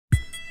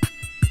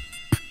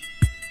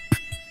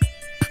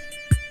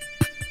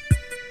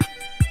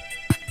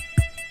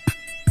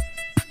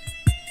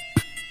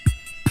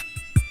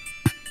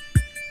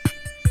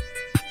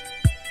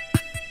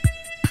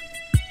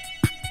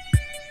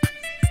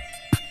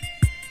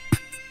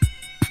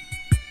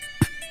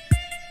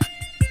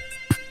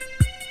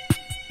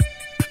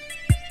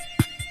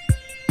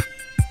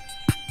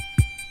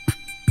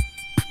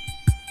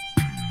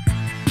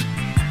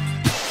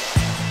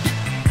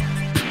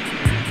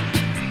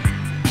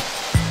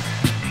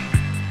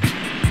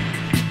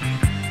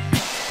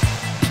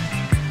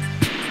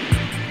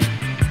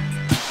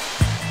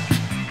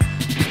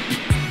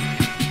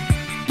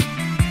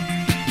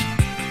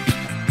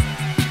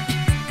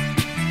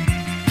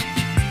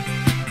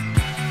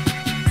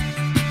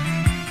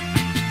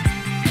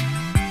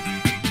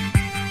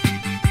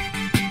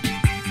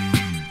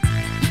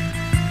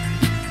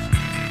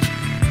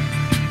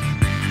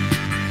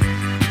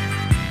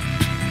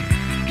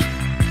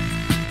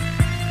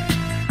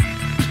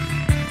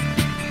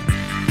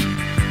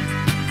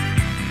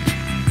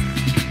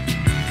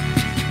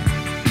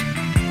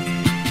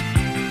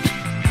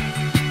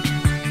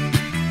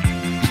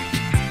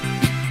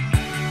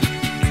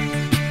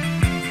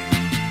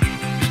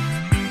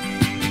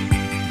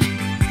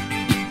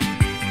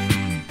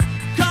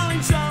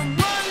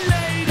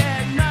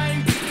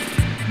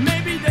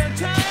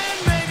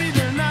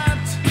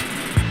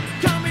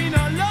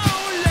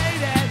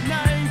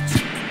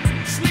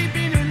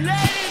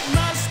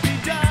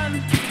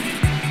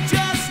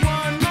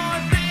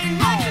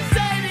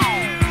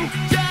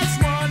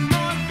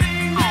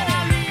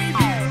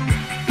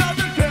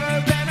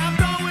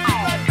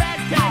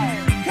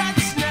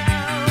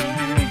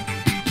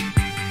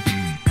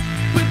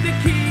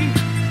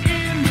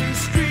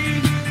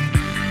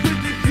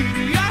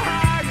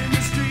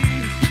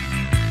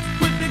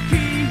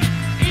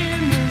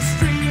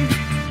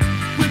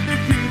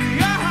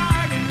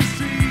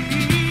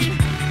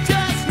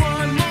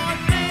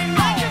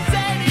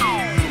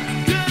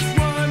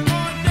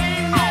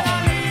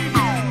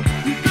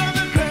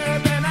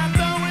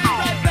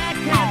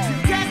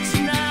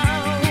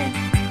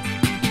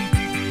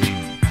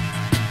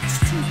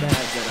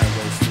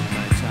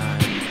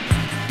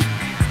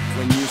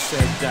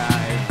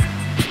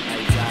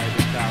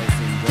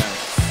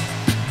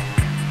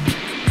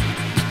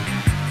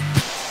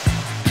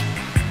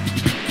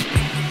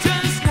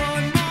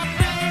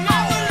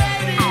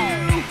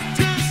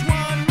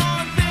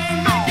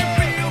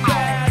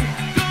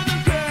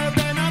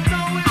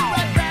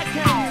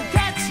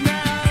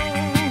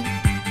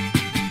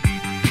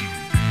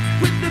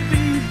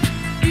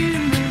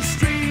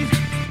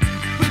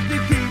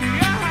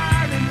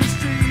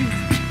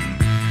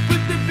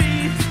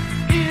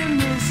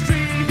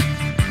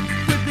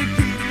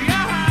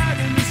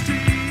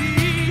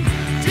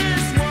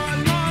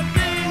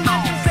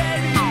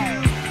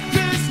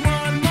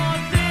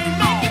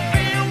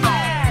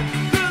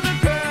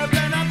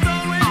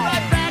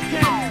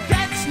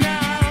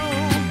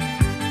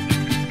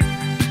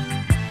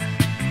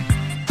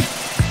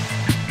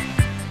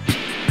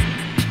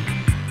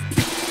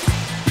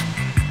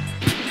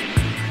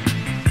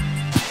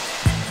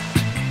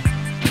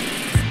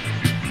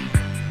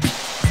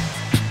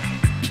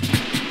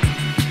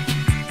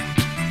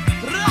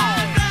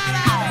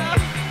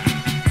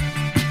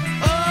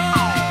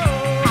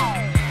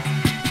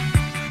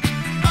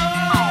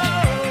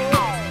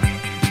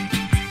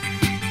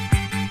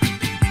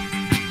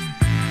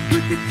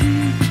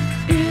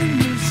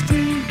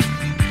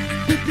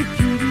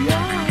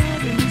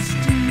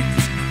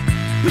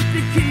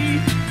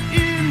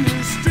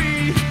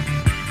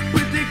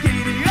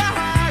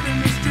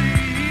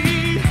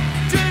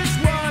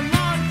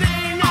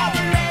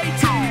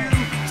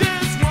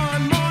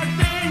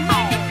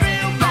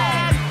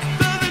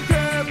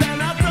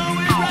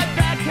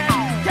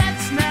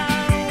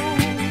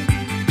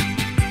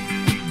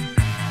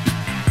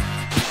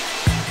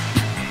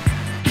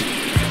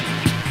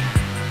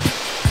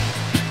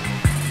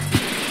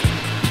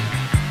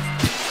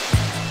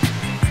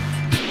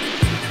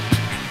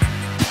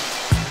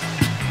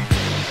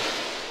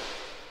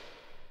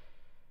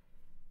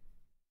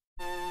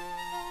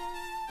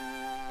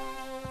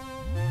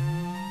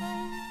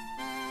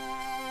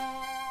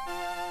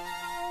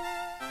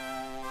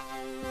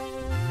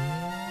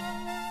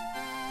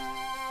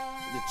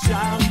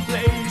child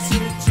plays a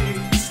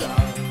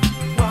jigsaw,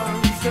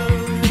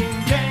 puzzling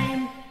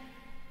game,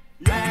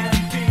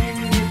 laughing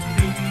with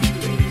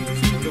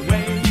feelings, the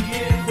way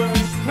it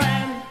was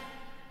planned.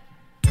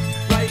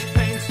 Bright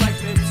paints like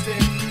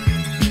lipstick,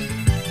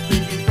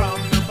 drinking from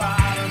the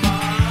bottom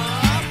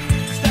up,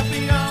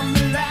 stepping on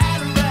the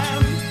ladder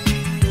round,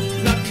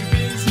 lucky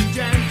busy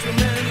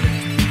gentlemen,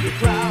 the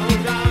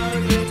crowd are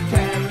the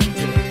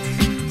characters,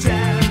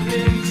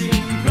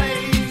 challenging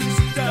plays,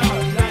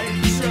 starlight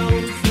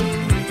shows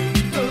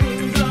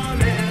the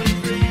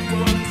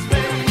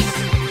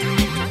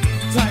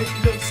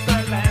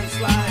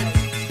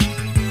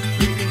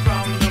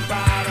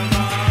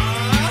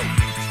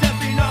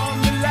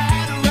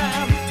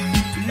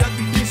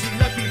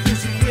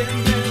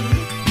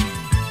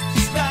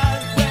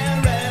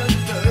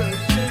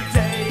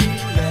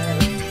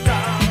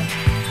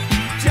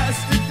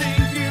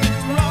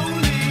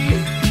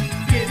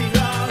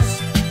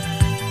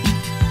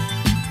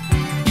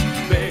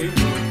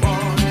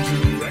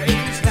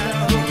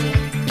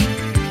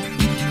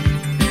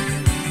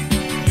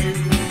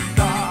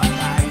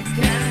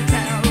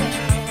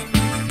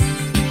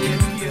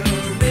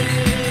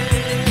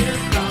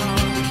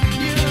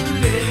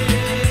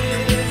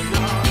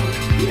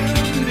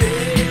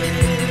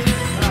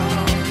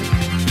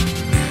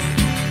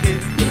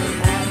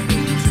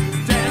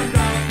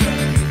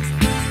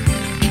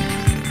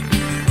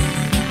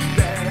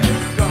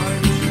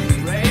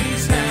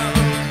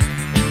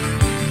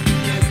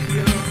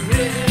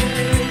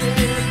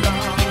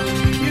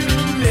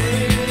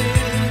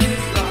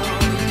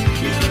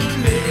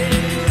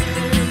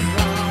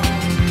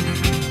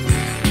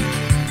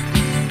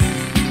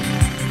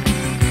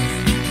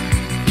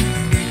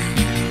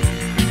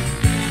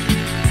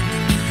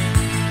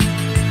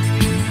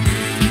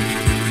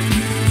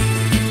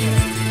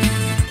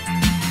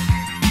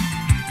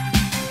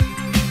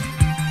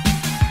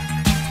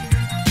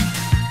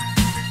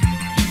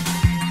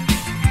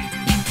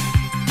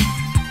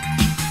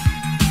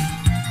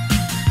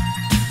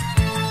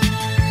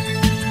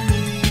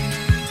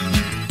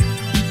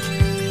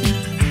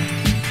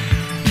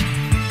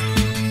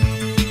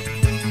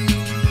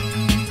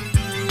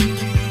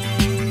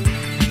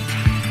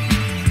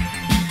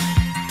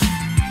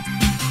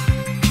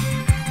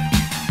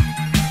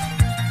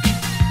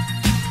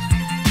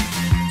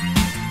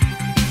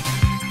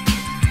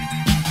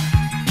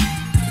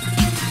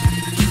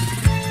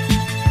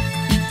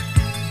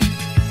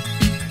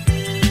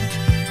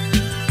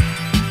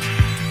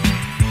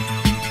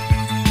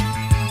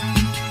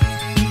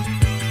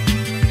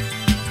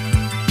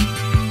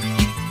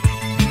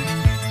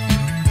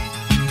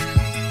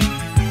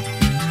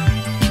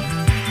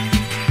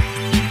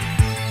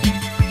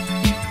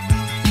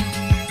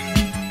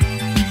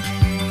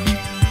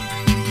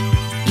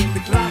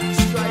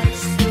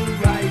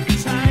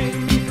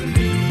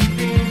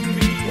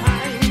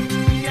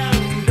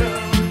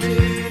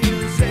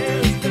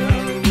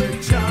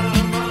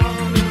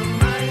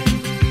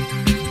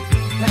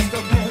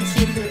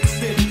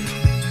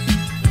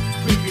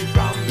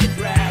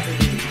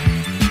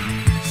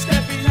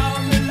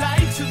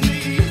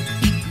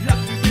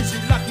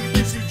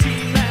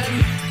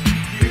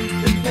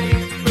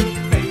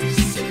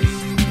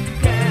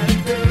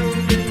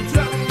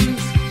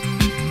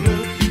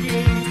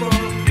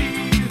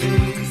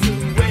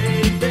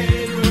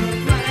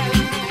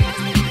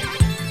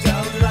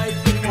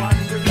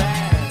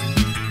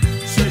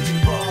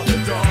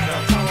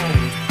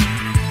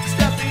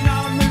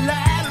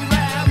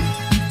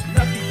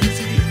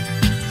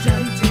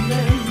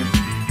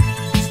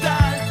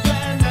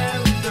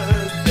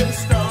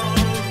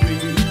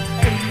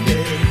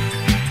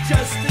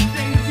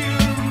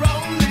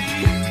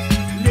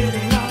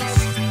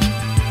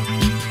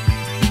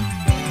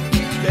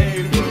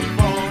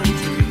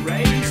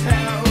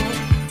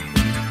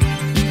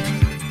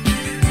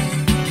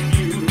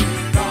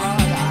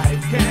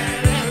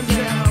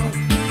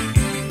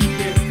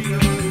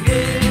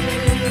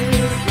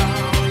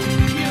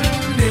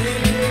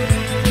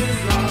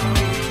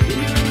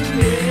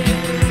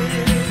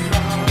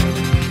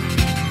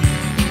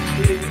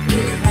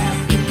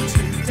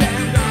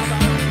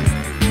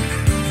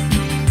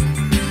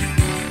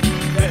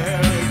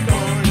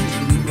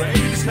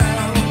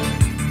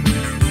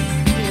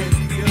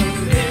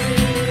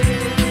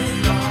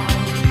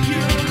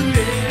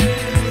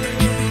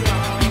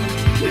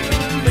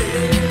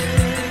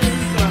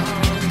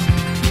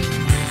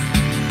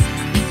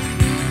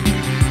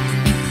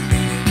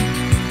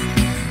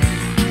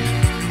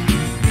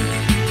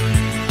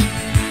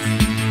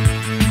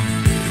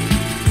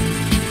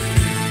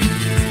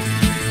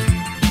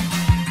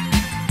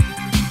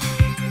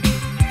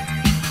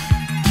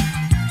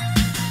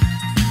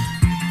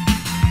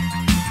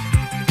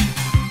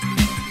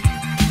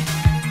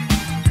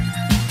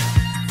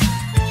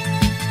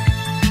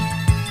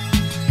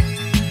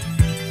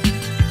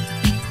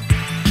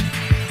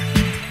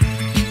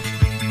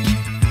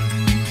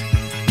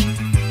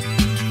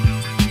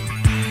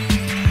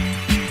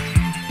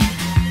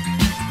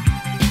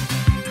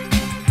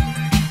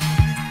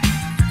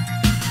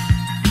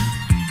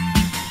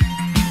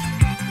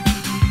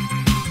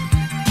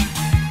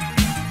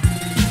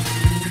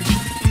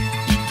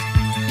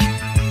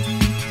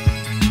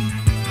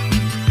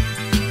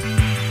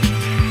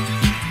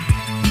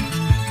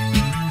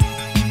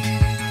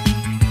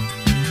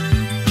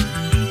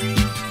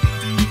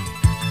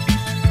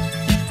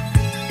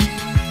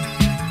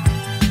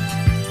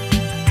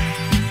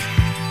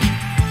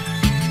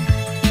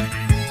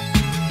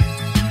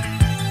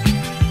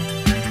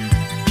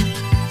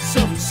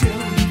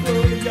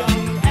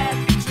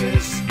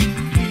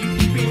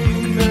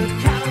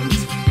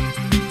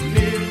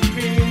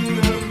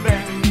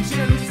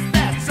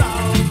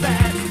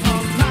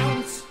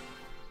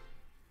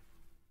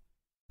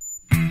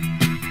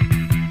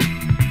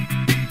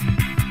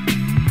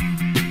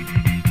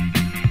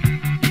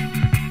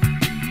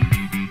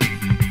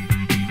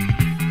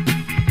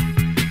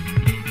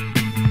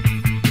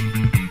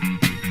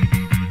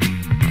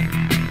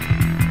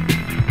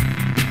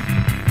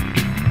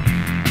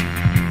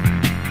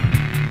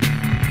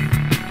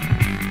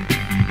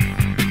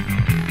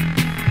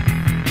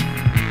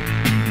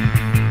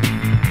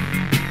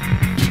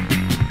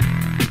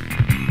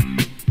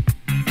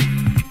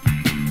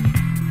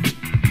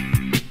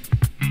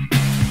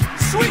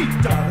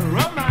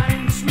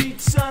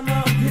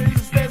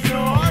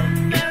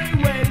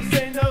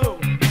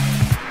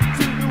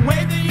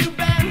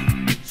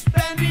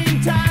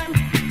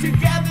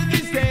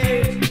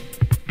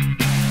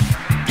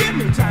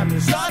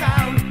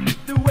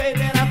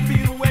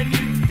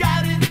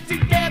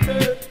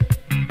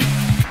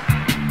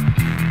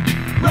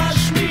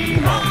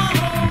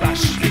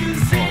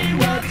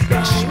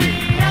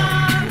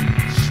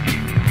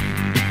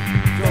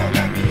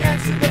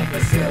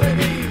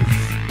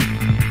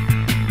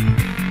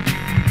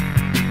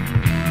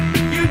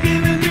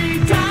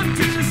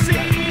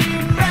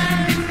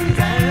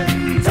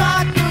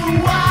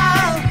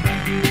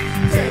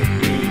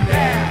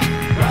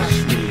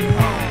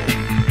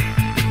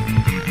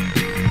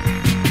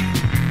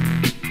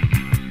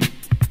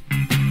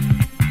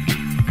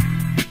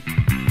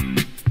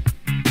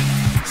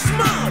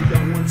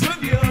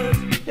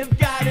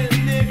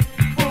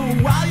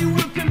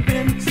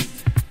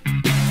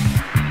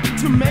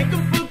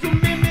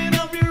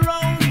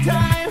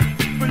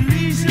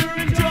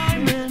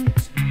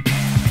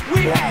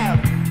we have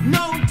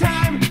no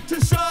time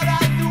to sort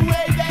out the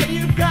way that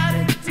you got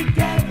it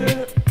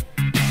together.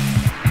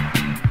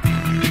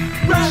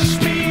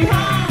 Rush me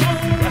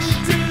home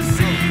to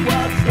see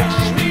what's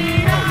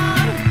going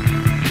on.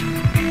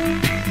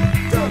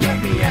 Don't let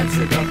me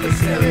enter the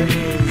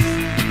facilities.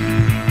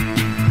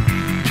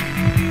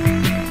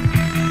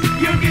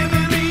 You're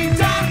giving me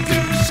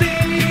Dr.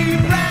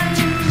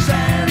 Shameless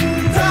and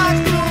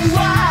Dr.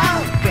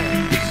 Wild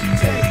things.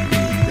 Take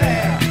me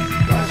there,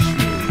 rush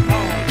me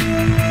home.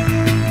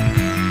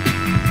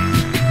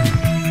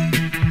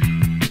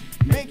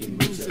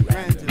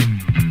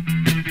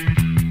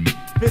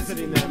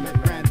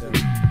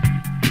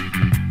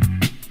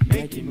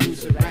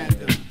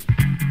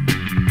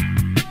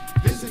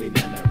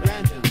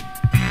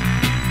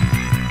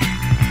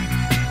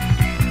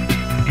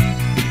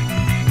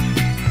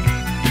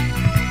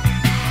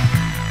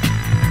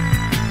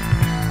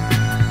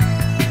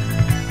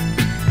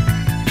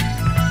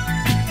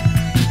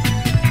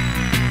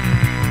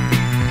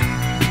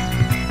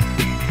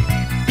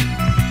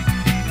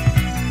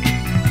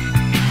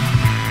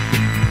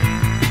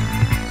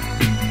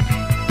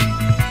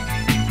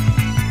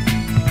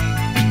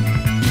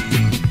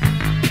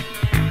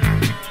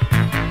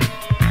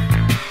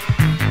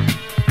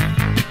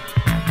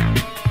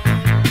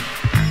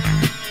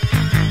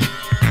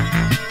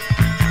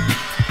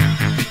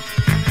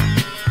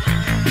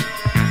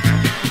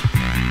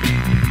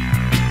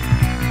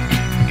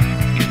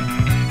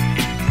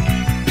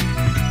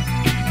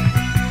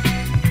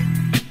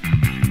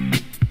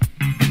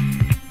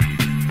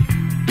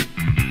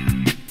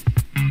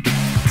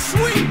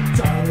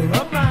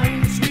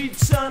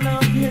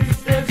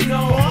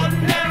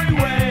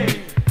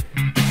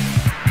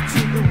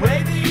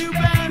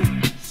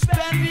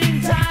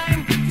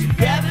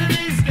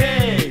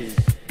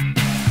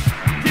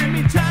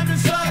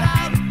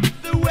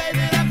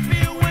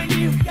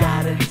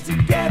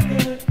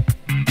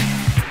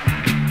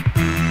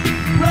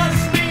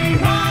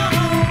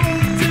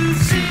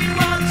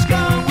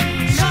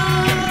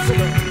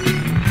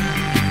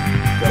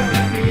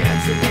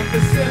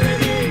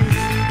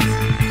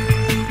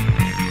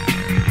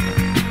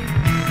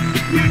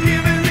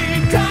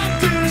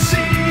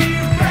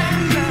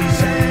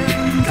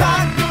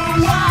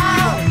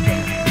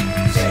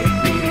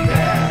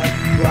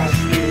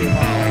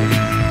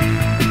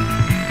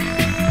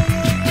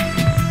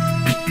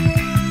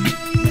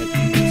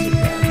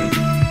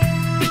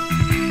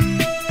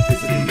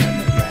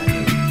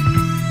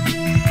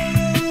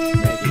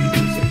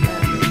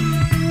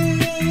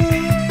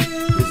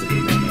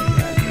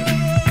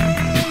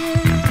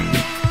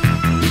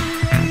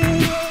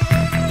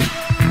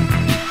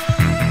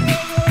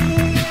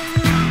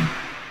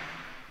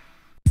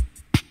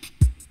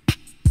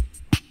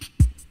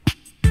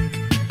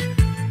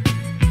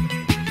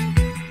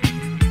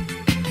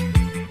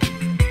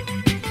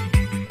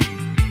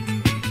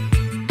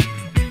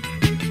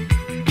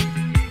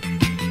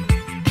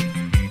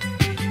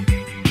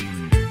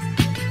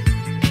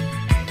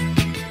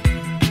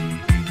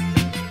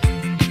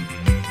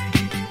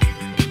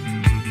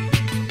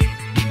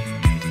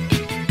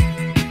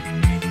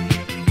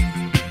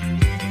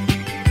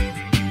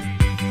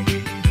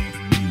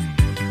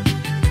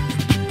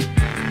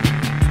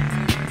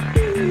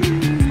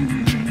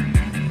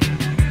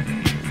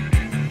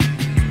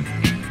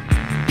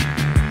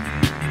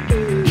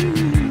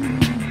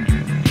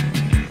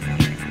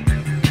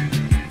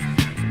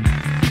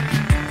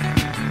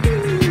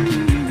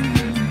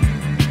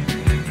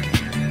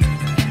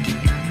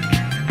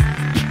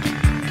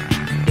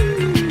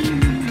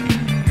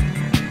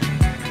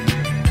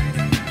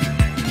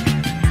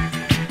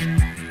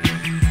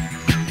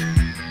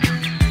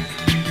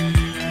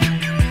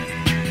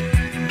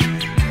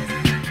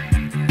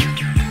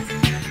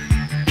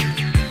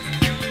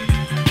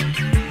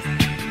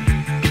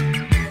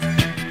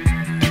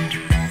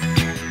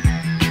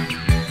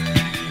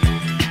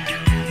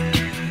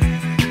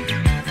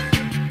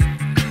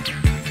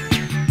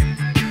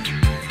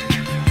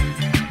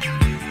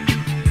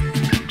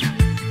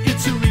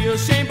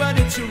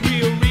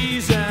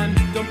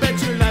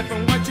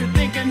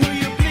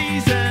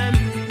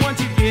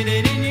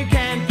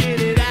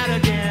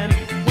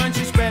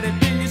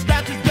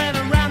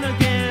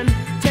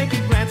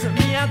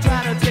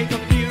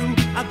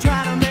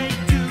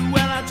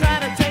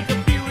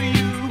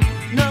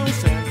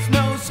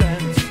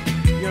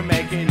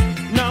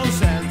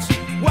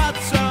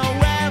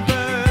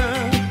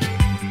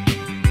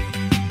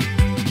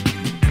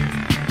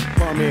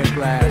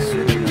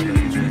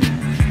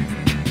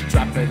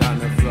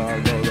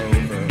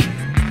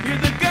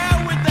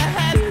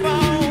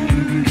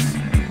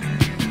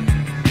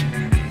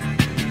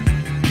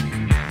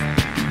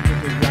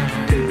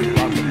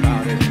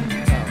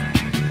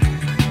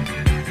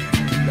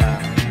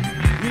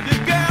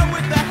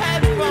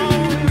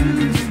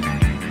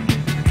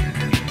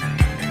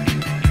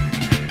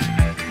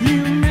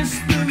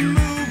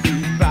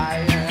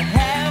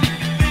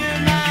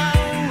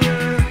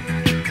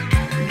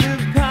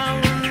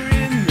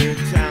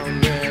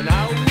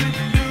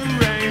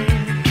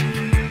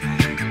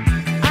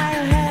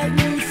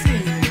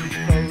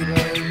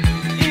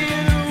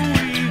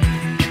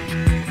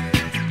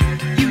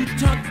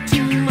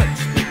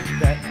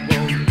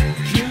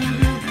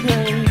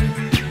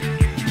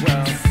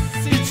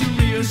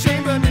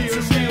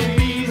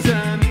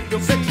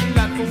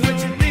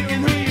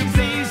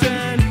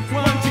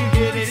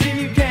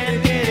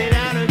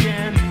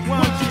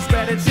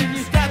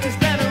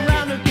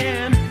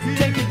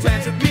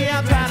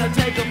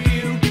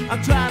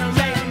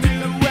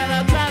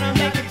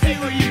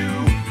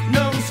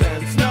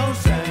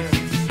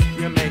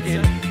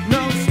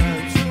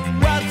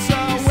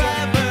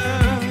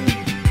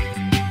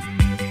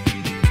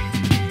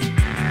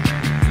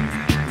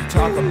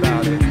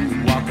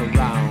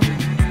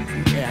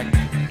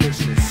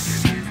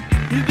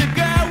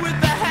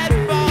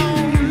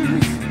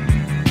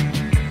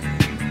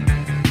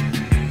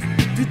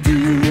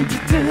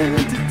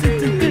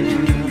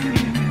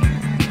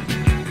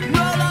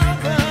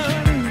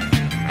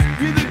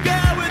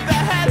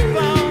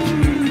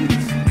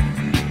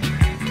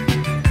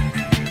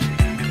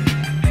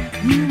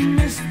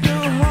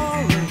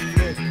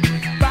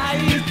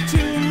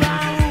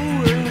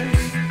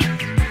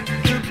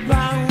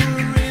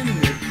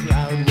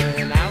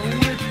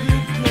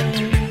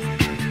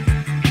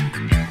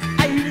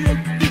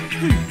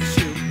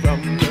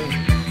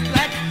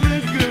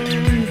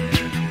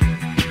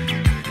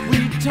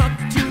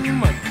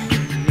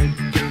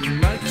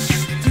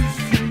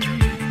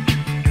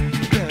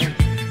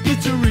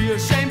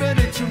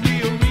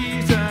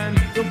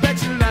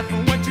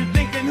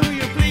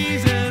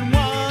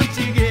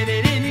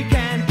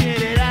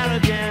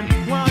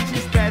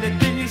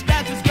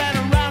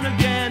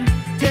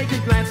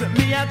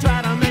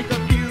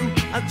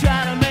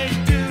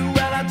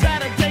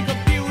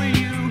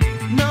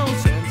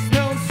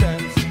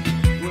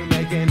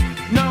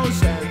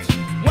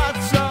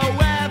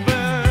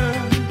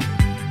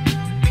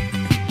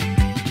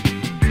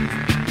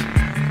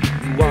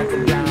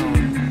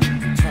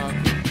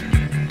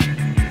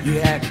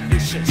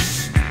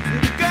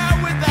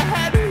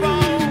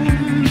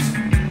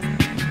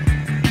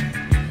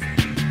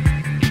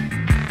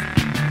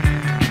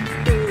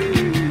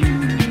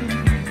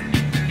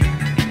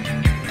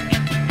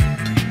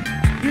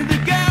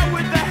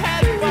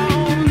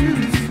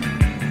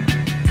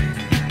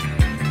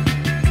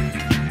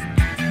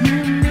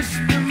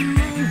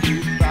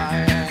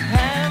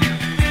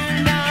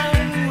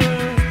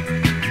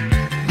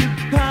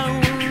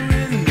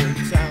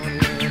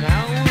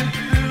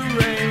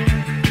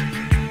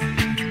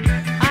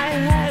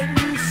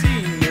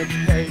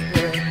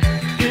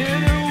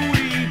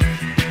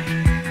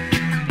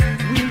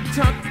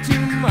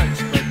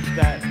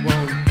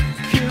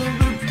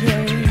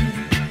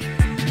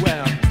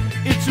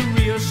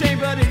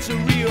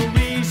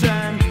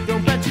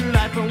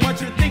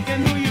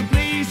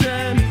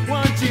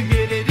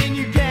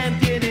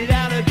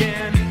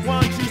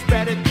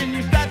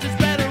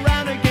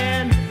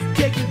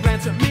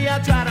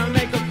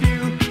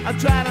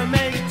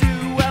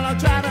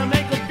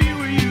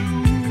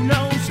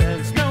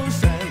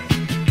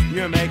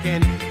 you're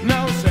making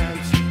no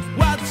sense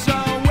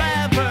whatsoever.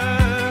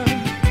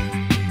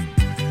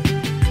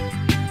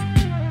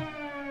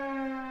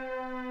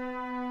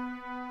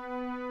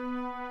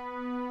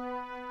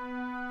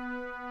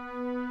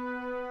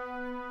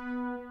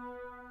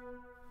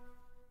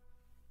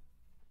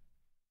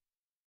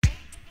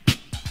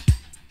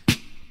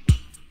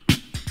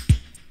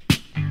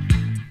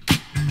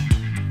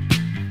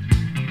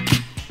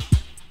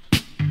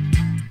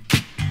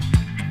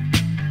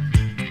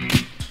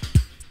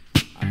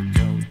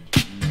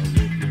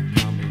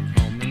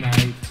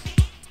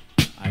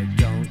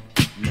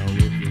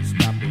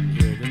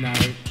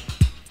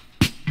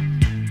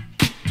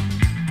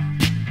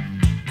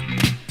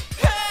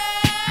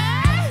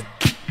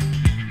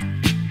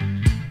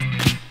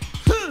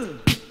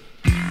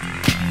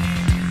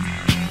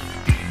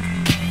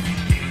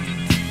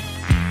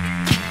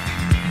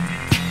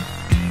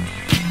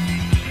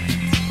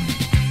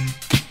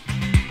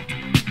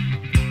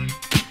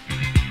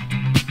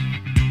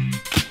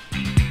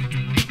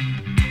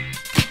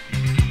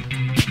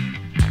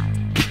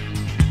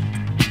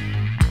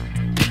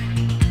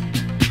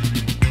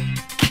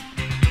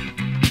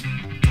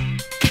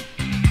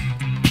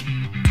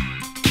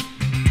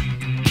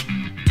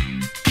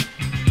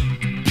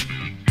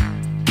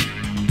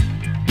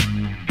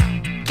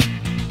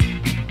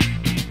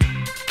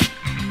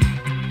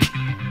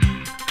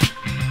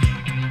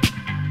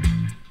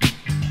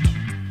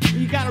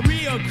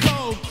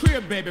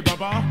 Baby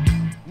bubba,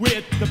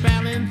 with the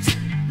balanced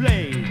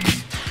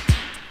blades.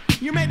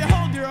 You made to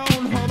hold your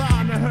own, hold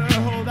on to her,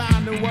 hold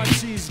on to what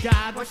she's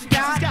got. What she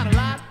got?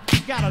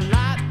 She's got a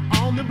lot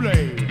on the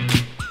blade.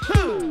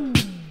 Whew.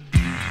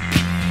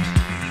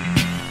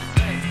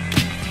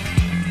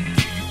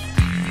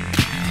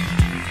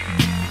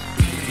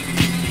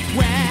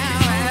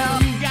 Well,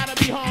 gotta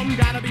be home,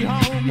 gotta be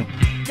home,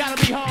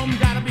 gotta be home,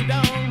 gotta be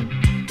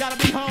done, gotta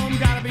be home,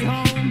 gotta be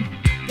home,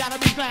 gotta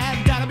be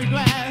glad, gotta be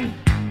glad.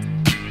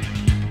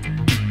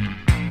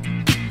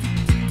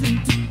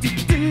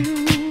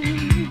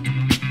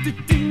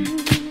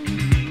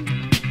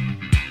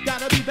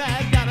 Gotta be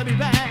bad, gotta be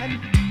bad.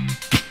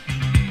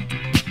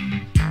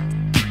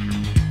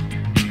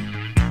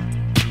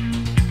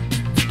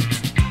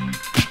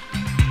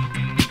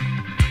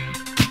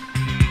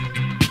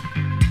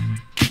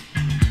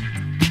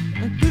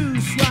 And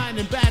who's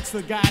riding backs?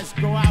 The guys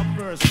go out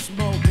for a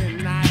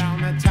smoking night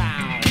on the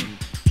town,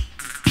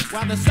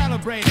 while the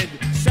celebrated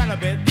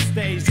celibate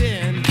stays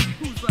in.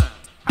 Who's that?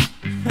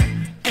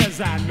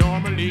 As I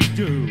normally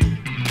do.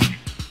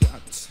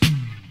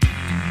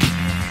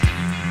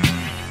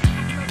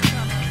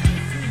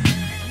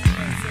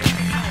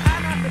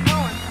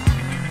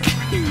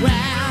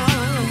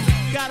 Well,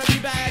 gotta be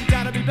bad,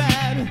 gotta be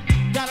bad,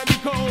 gotta be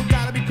cold,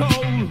 gotta be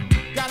cold,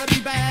 gotta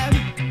be bad.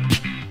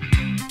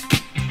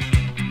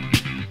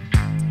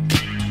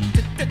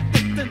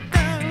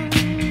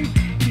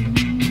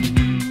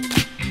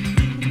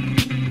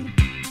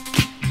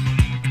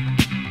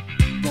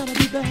 Gotta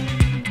be bad.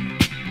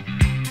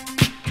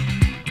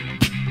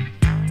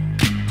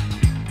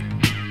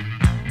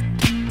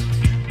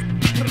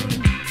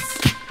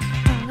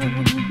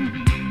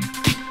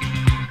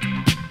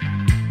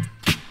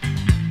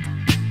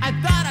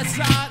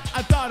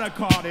 I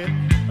caught it,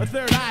 a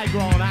third eye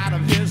grown out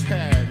of his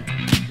head.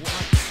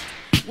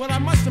 What? Well, I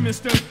must have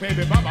mistook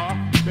baby bubba,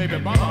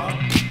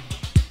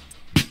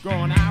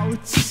 growing out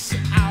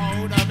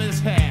of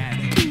his head.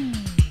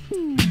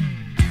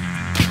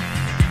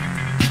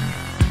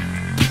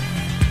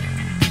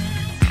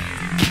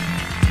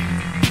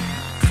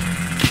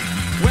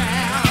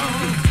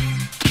 Well,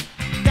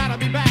 gotta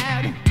be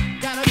bad,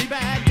 gotta be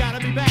bad, gotta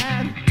be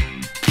bad,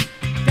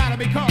 gotta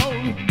be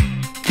cold.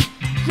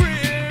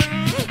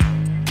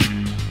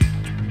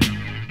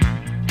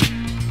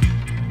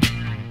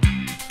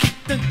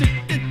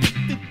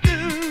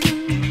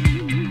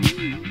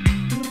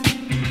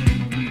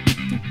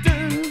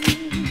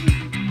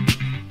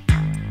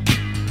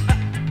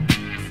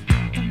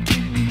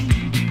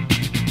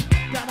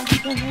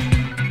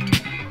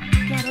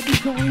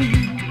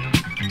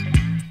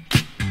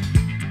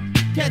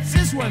 Catch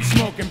this one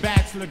smoking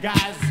backs for the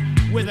guys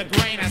with a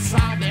grain of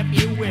salt, if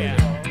you will.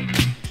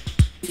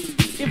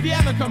 If you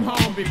ever come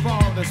home before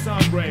the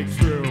sun breaks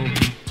through,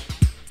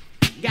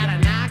 gotta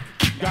knock,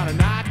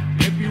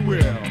 if you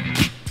will.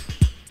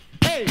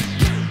 Hey!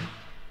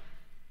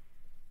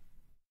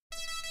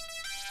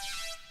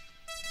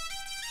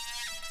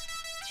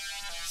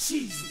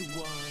 She's the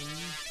one.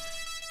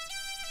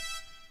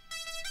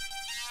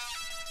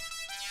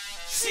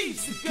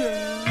 She's the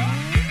girl.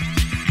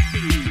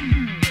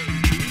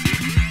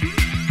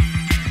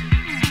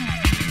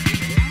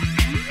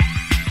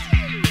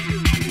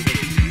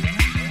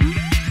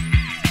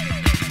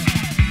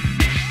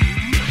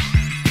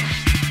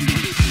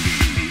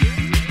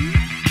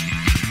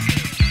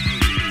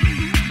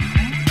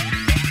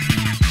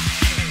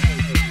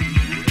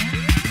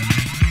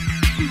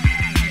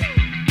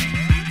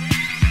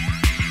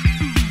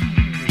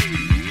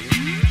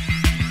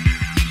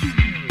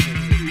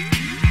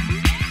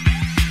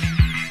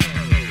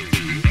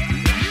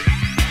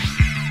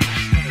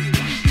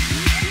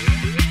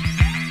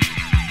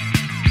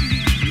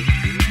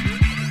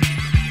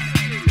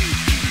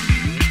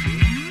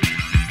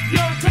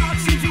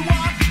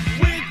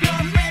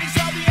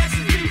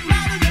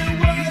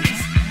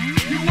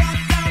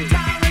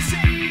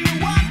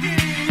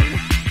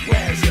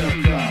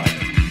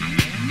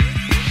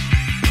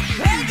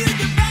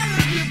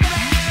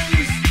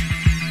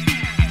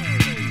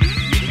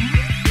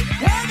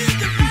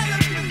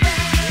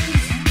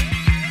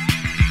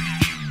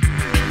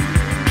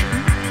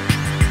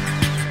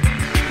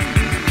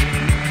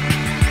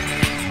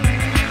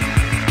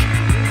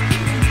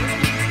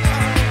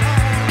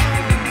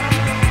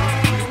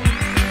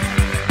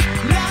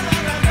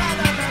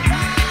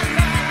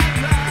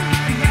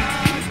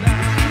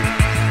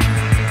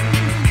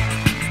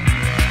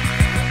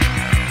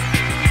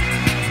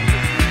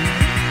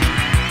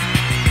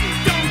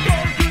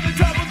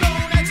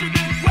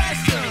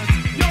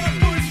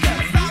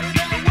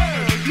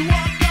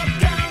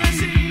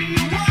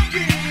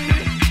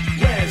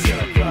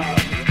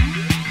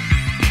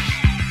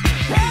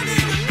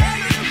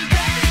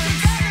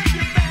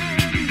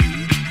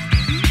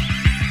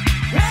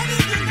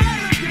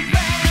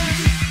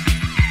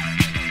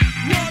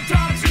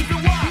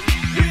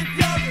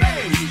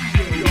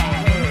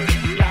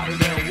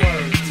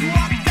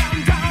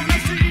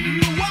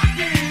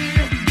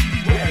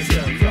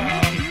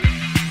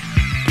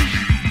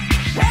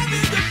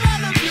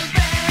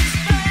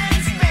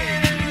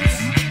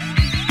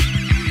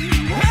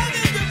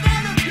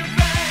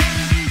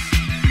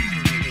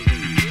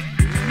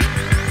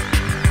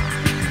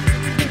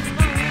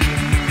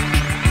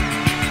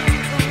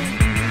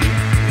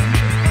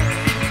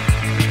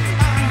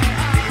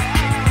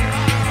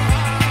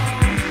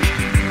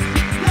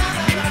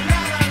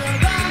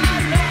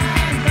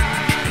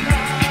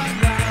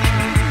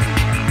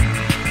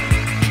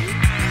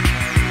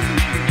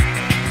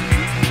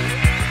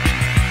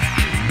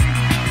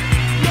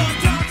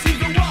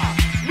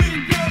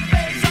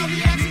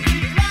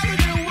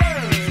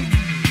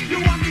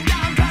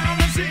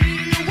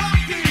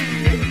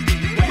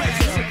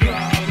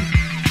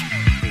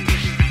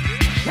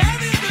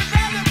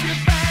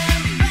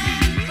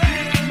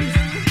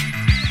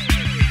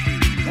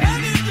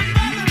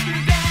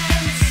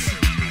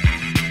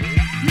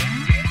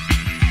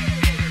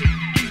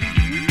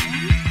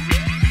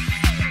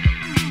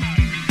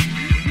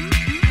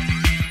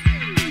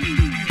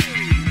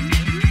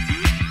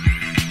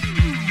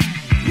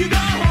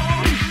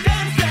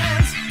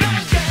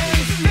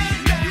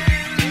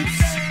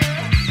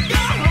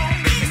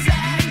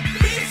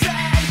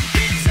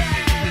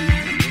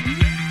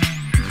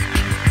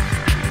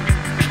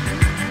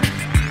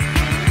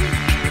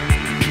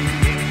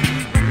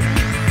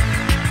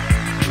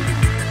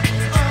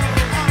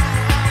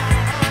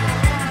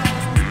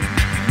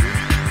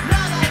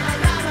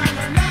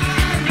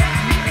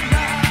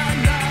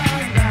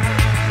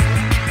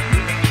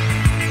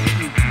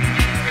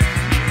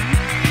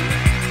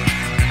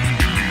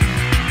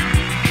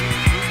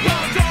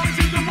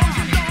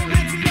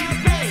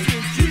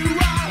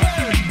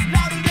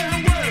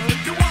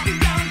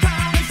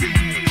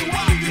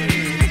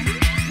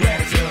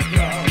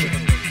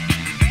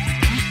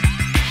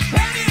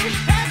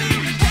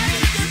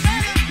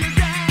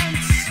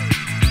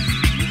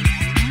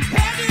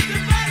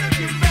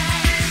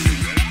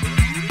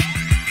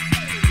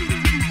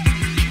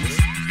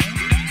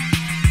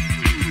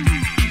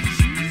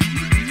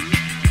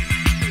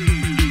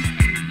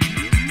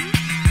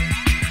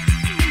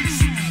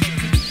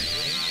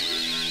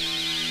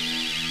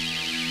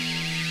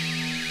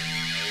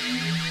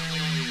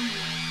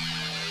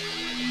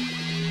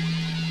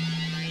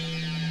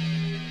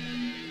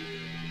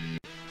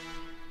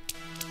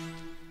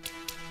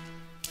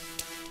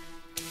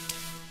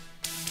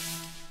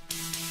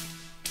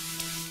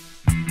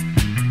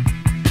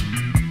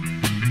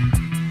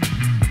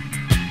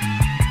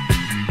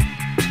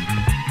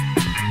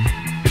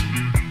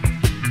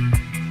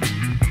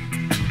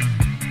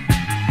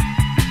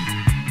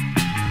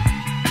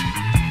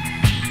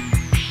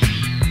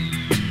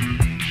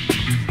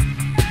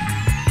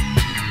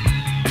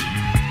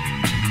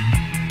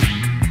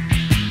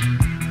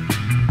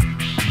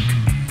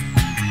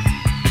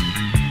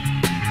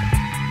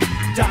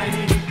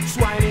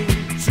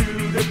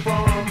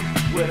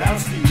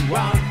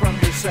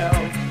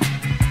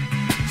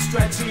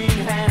 stretching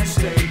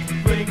handshake.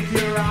 Blink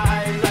your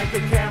eye like a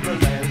camera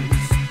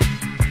lens.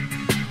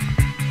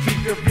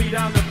 Keep your feet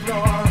on the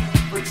floor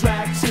for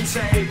traction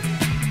sake.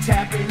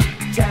 Tapping,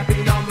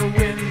 tapping on the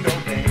window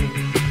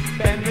pane.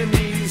 Bend the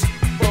knees,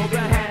 fold the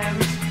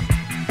hands.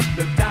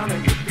 Look down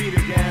at your feet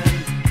again.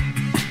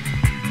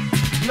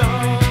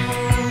 Lonely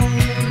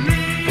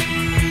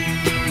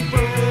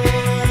Brooklyn.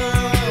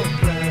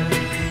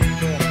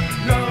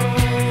 Lonely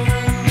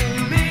Brooklyn.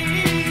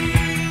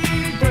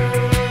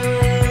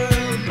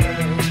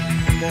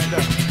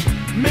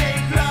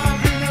 Make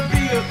love in a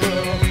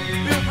vehicle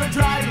built for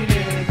driving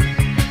it.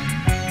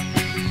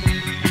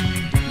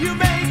 You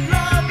make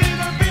love in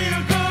a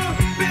vehicle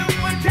built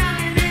for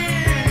carrying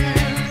it.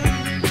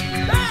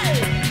 Hey!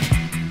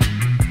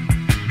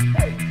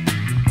 Hey!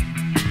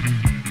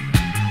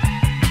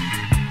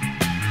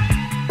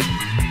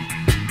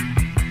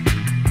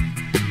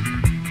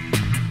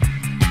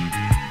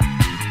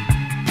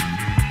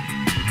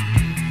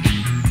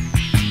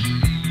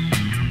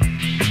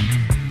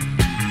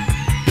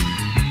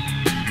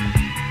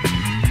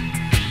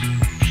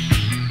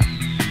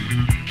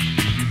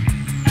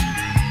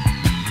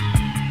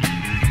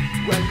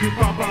 When you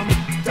bump 'em,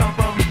 dump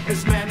 'em,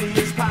 as many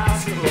as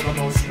possible. The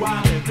most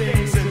wanted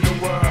things in the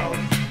world.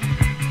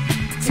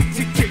 Tick,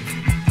 tick, tick,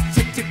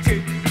 tick, tick,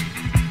 tick.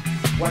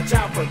 Watch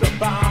out for the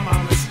bomb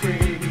on the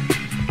screen.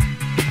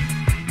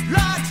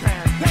 Large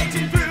hand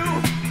paging through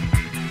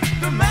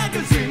the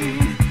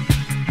magazine.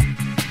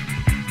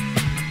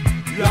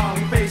 Long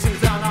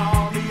faces on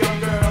all the young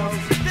girls.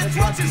 That's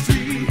what you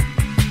see.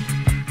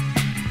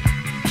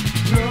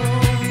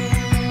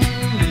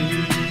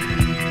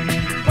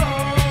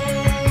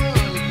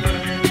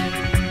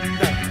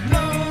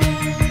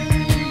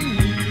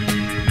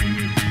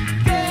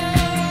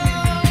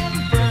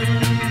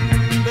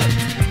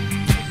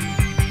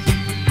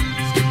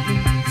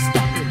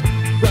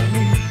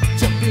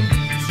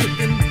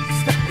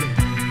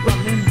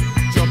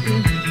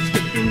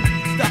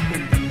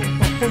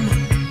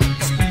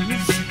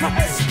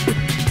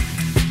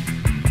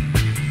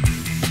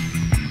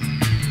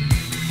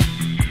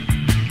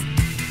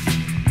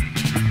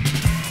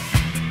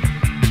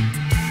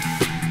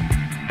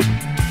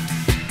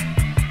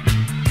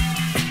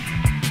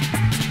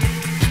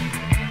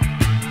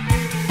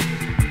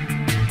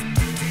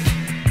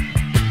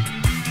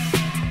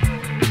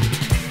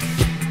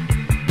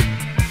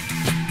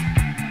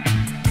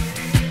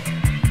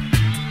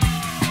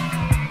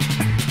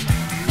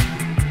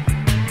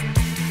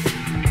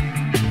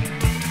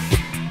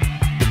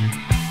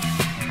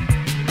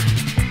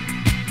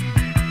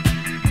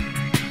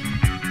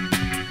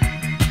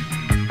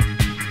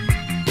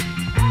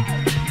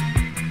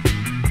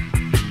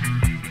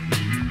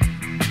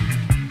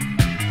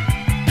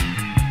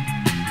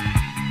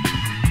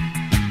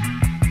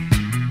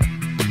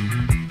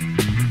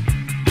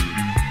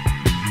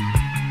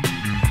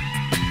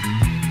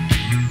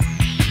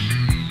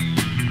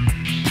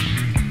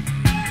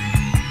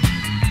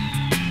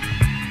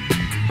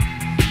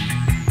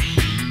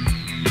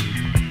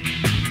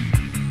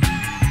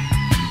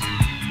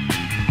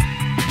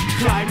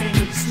 Climbing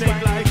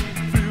snake-like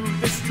through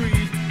the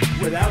street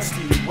without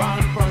steam,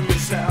 one from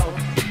yourself.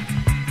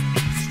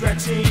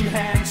 Stretching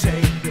hands.